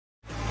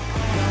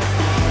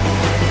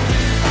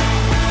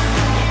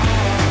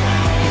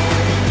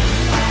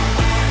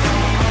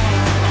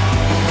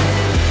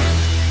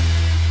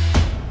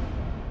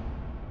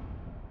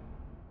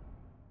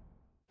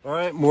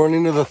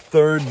Morning of the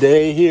third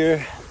day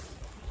here.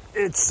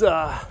 It's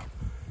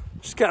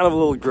just kind of a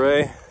little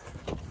gray,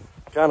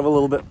 kind of a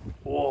little bit,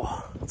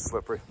 oh, it's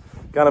slippery,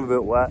 kind of a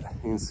bit wet.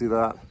 You can see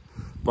that,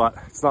 but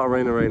it's not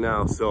raining right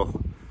now.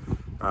 So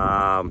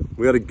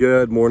we had a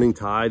good morning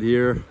tide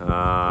here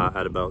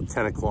at about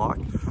 10 o'clock.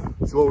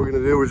 So what we're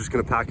gonna do, we're just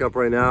gonna pack up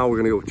right now. We're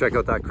gonna go check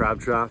out that crab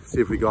trap, see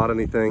if we got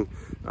anything.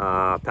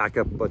 Pack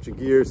up a bunch of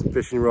gear, some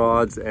fishing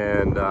rods,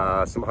 and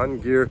some hunting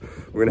gear.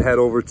 We're gonna head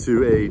over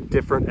to a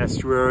different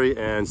estuary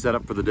and set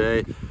up for the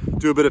day.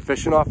 Do a bit of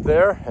fishing off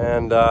there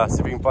and see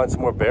if we can find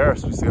some more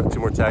bears. We still got 2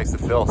 more tags to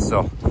fill,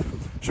 so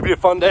should be a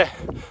fun day.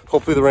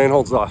 Hopefully the rain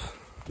holds off.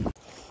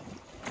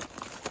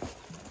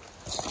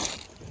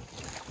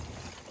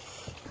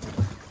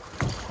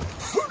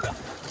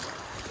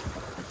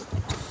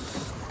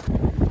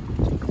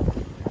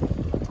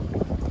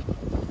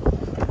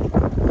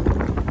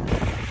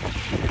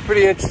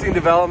 Pretty interesting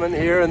development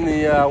here in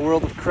the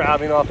world of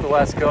crabbing off the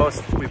west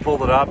coast. We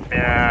pulled it up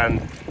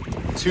and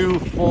 2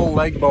 full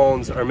leg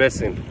bones are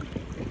missing.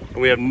 And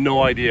we have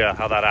no idea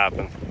how that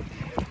happened.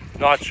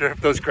 Not sure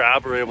if those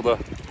crab were able to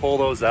pull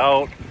those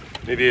out.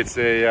 Maybe it's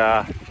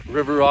a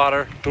river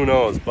otter, who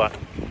knows, but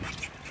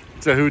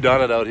it's a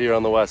whodunit out here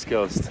on the west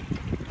coast.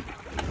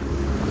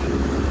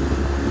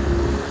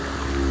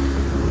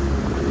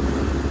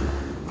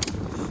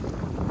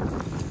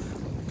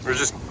 We're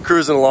just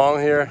cruising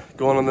along here,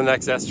 going on the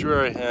next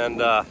estuary,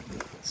 and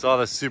saw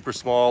this super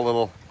small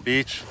little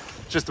beach,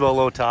 just about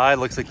low tide.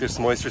 Looks like there's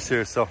some oysters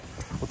here, so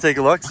we'll take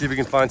a look, see if we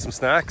can find some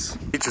snacks.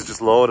 The beach is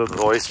just loaded with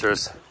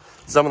oysters.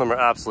 Some of them are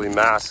absolutely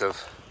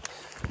massive.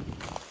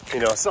 You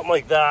know, something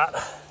like that.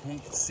 You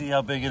can see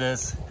how big it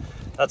is.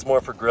 That's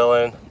more for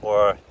grilling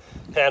or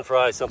pan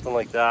fry, something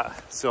like that.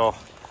 So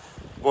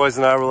boys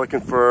and I were looking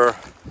for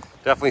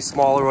definitely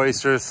smaller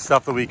oysters,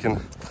 stuff that we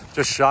can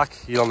just shuck,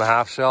 eat on the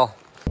half shell.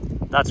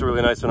 That's a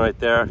really nice one right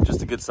there.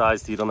 Just a good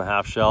size to eat on the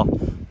half shell.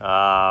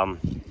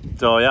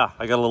 So yeah,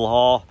 I got a little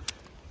haul.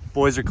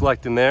 Boys are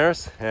collecting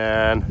theirs,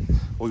 and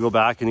we'll go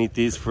back and eat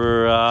these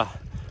for a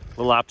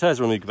little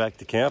appetizer when we get back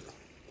to camp.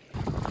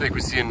 I think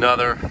we see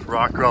another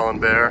rock crawling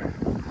bear.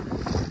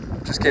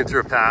 Just came through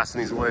a pass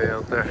and he's way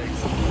out there.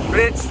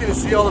 Pretty interesting to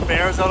see all the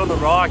bears out on the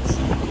rocks.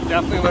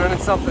 Definitely learning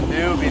something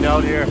new being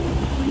out here.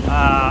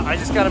 I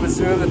just kind of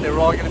assumed that they were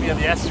all going to be in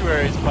the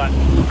estuaries, but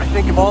I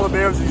think of all the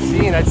bears we've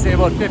seen, I'd say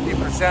about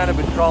 50% have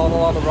been crawling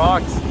along the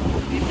rocks,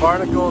 eating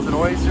barnacles and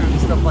oysters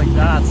and stuff like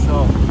that.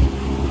 So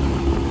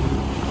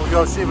we'll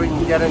go see if we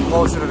can get in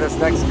closer to this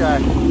next guy.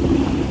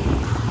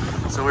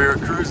 So we were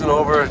cruising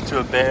over to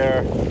a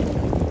bear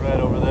right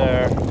over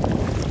there,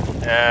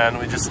 and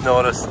we just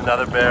noticed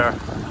another bear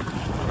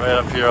right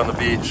up here on the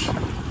beach.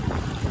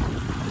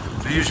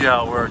 So usually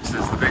how it works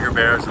is the bigger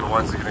bears are the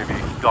ones that are going to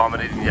be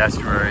dominating the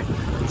estuary.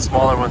 The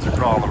smaller ones are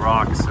crawling the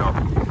rocks, so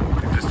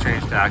we've just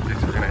changed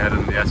tactics. We're gonna head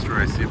into the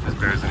estuary, see if this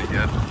bear's any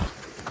good.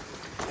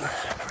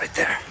 Right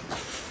there,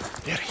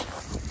 beauty.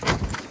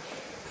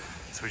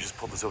 So we just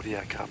pulled the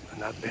Zodiac up,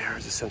 and that bear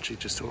is essentially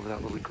just over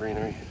that little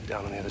greenery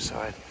down on the other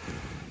side.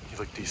 He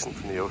looked decent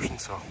from the ocean,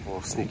 so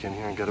we'll sneak in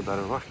here and get a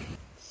better look.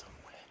 Some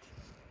wind.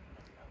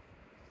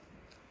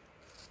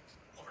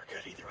 Well, we're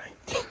good either way.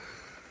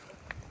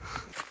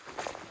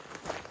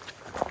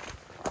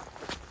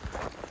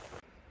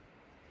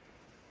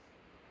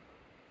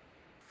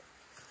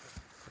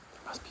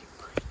 Must be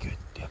a pretty good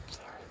dip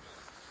there.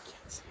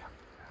 Can't see up.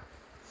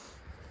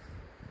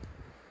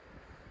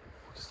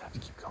 We'll just have to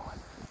keep going.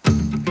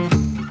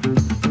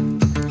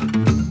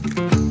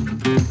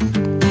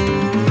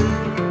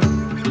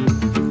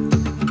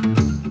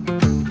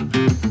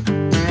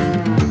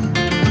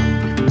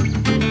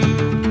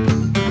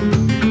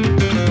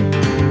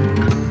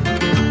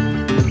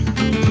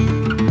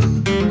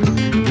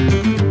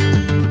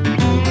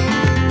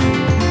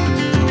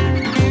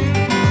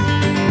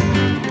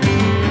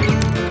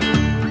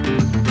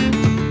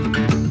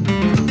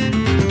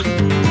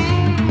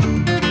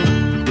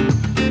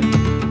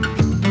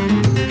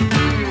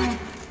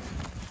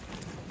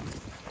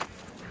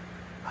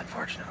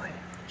 Unfortunately,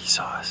 he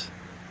saw us,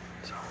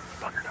 so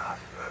buggered off.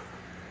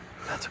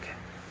 That's okay.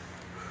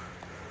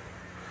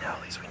 Now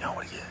at least we know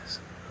what he is.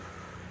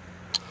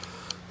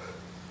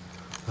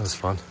 That was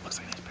fun. Looks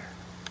like a nice bear.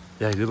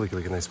 Yeah, he did look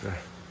like a nice bear.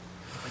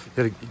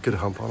 He had a good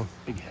hump on him.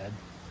 Big head.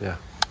 Yeah.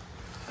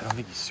 I don't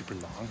think he's super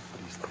long,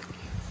 but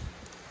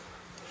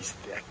he's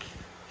thick,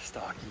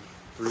 stocky,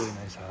 really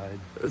nice hide.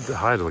 The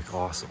hide looked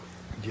awesome.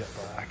 Jet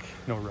black,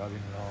 no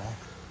rubbing at all.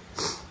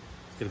 He's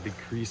got a big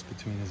crease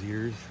between his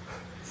ears.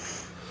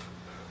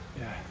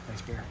 Yeah,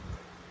 nice bear.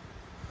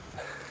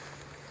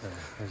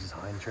 There's his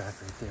hind track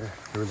right there.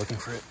 We were looking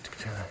for it to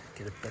kind of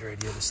get a better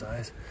idea of the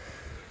size.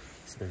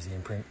 So there's the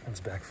imprint of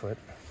his back foot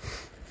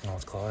and all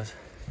his claws.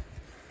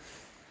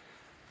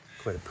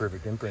 Quite a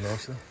perfect imprint,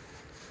 actually.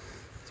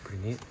 It's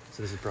pretty neat.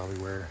 So this is probably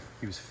where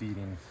he was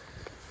feeding,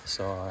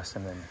 saw us,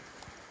 and then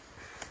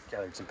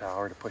gathered some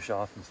power to push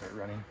off and start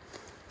running.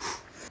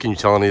 Can you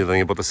tell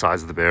anything about the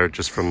size of the bear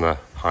just from the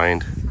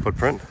hind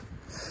footprint?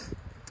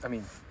 I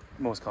mean,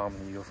 most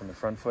commonly you go from the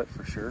front foot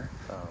for sure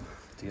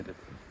to get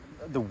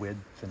the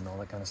width and all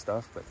that kind of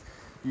stuff, but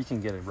you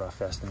can get a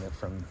rough estimate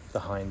from the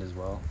hind as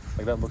well.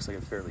 Like that looks like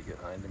a fairly good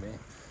hind to me,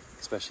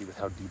 especially with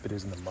how deep it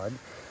is in the mud.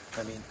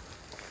 I mean,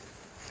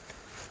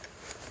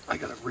 I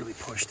gotta really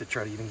push to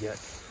try to even get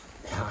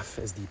half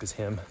as deep as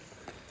him.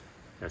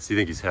 Yeah, so you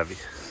think he's heavy?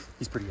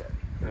 He's pretty heavy.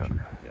 Yeah.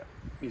 Sure. Yeah.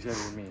 He's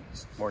heavier than me.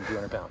 He's more than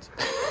 200 pounds.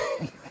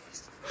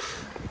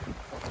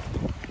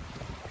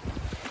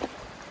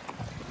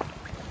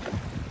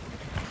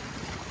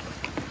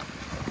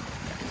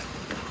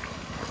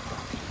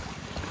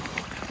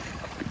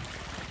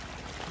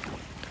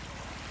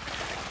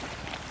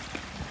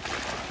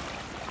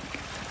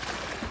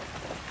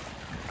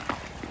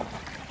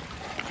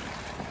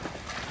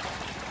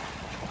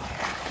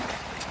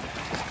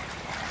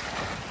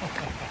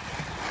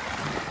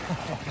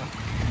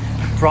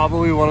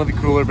 Probably one of the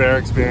cooler bear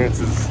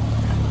experiences.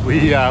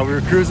 We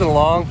were cruising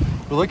along.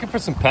 We're looking for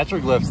some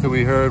petroglyphs that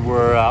we heard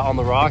were on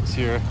the rocks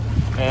here,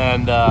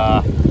 and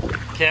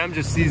Cam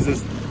just sees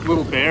this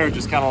little bear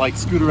just kind of like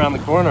scoot around the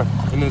corner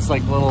in this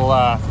like little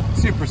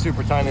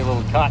super tiny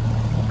little cut.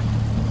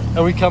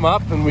 And we come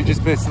up and we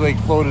just basically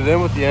like floated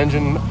in with the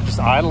engine just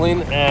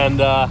idling, and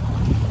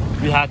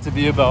we had to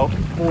be about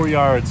 4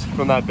 yards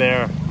from that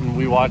bear, and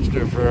we watched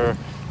her for,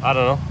 I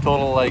don't know,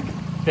 total like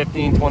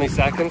 15-20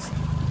 seconds.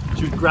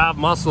 She would grab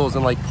muscles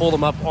and like pull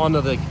them up onto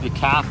the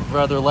calf of her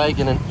other leg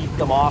and then eat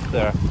them off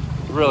there.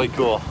 Really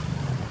cool.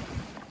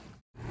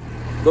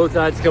 Low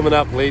tide's coming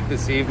up late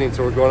this evening,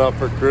 so we're going out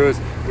for a cruise.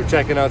 We're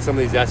checking out some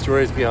of these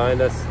estuaries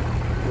behind us.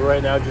 We're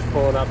right now just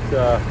pulling up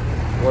to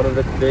one of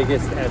the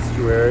biggest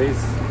estuaries.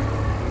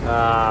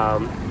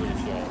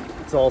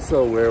 It's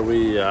also where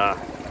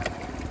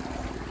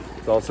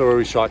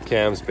we shot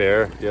Cam's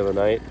bear the other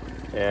night,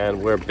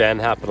 and where Ben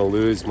happened to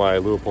lose my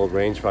Leupold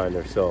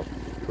rangefinder. So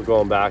we're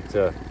going back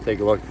to take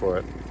a look for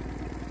it.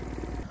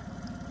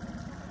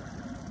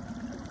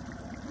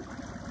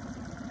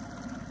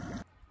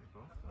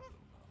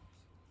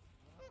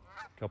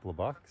 Couple of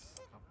bucks.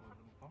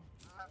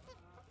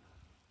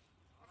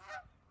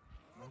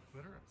 No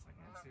clitoris. I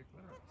can't see a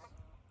clitoris.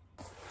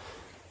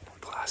 We're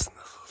glassing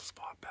this little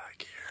spot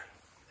back here,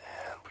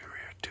 and we were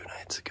here 2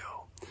 nights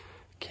ago.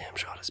 Cam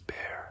shot his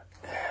bear,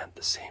 and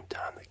the same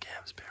time that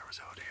Cam's bear was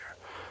out here,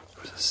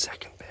 there was a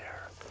second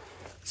bear.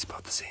 It's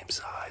about the same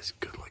size,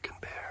 good looking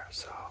bear,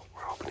 so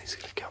we're hoping he's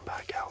gonna come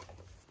back out.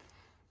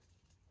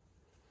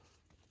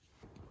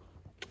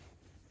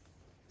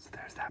 So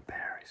there's that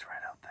bear, he's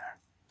right out there.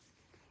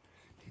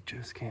 He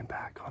just came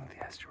back onto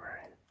the estuary.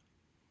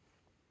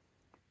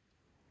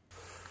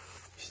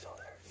 He's still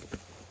there.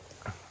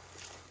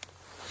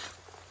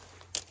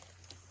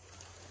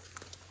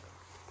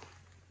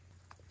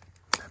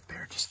 That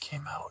bear just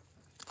came out.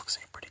 Looks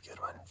like a pretty good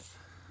one.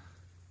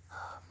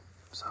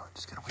 So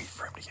just gonna wait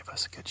for him to give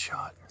us a good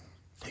shot and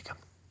take him.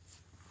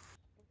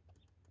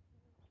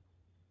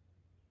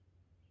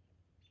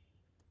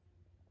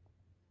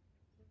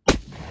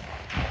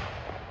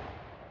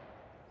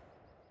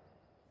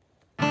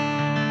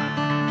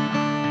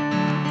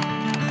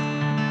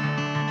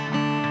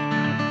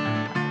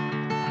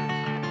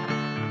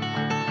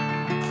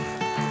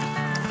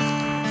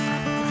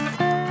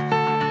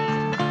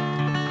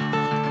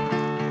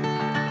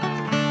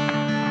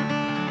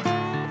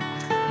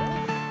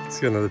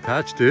 Got another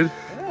patch, dude.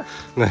 Yeah.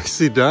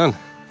 Nicely done.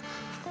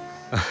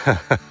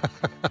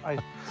 I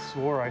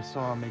swore I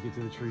saw him make it to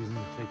the trees and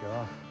take it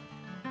off.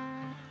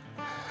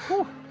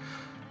 Whew.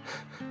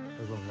 I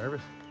was a little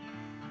nervous.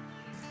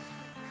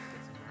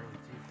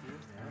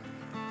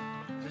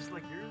 Just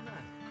like yours,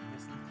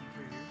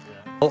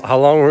 man. How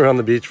long were we on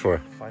the beach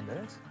for? 5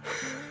 minutes.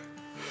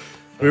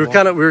 We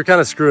were kind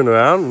of screwing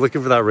around,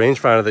 looking for that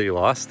rangefinder that you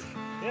lost.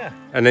 Yeah.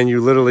 And then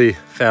you literally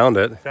found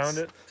it. Found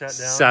it.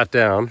 Sat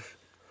down.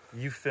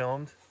 You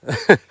filmed.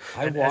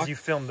 As you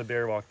filmed, the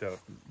bear walked out.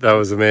 That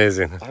was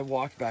amazing. I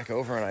walked back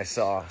over and I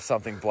saw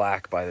something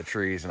black by the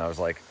trees, and I was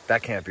like,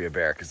 that can't be a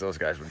bear, because those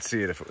guys would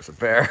see it if it was a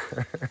bear.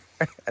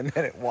 And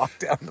then it walked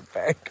down the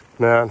bank.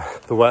 Man,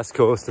 the west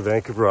coast of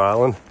Vancouver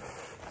Island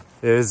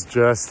is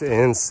just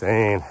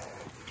insane.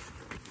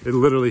 It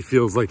literally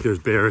feels like there's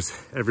bears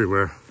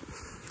everywhere.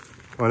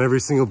 On every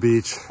single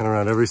beach and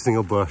around every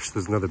single bush,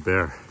 there's another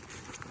bear.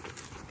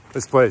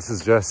 This place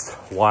is just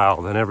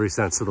wild in every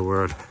sense of the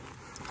word.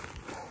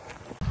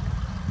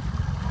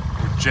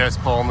 Just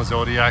pulling the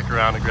Zodiac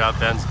around to grab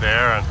Ben's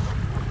bear, and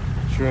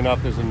sure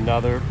enough there's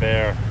another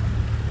bear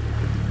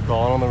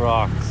gone on the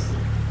rocks.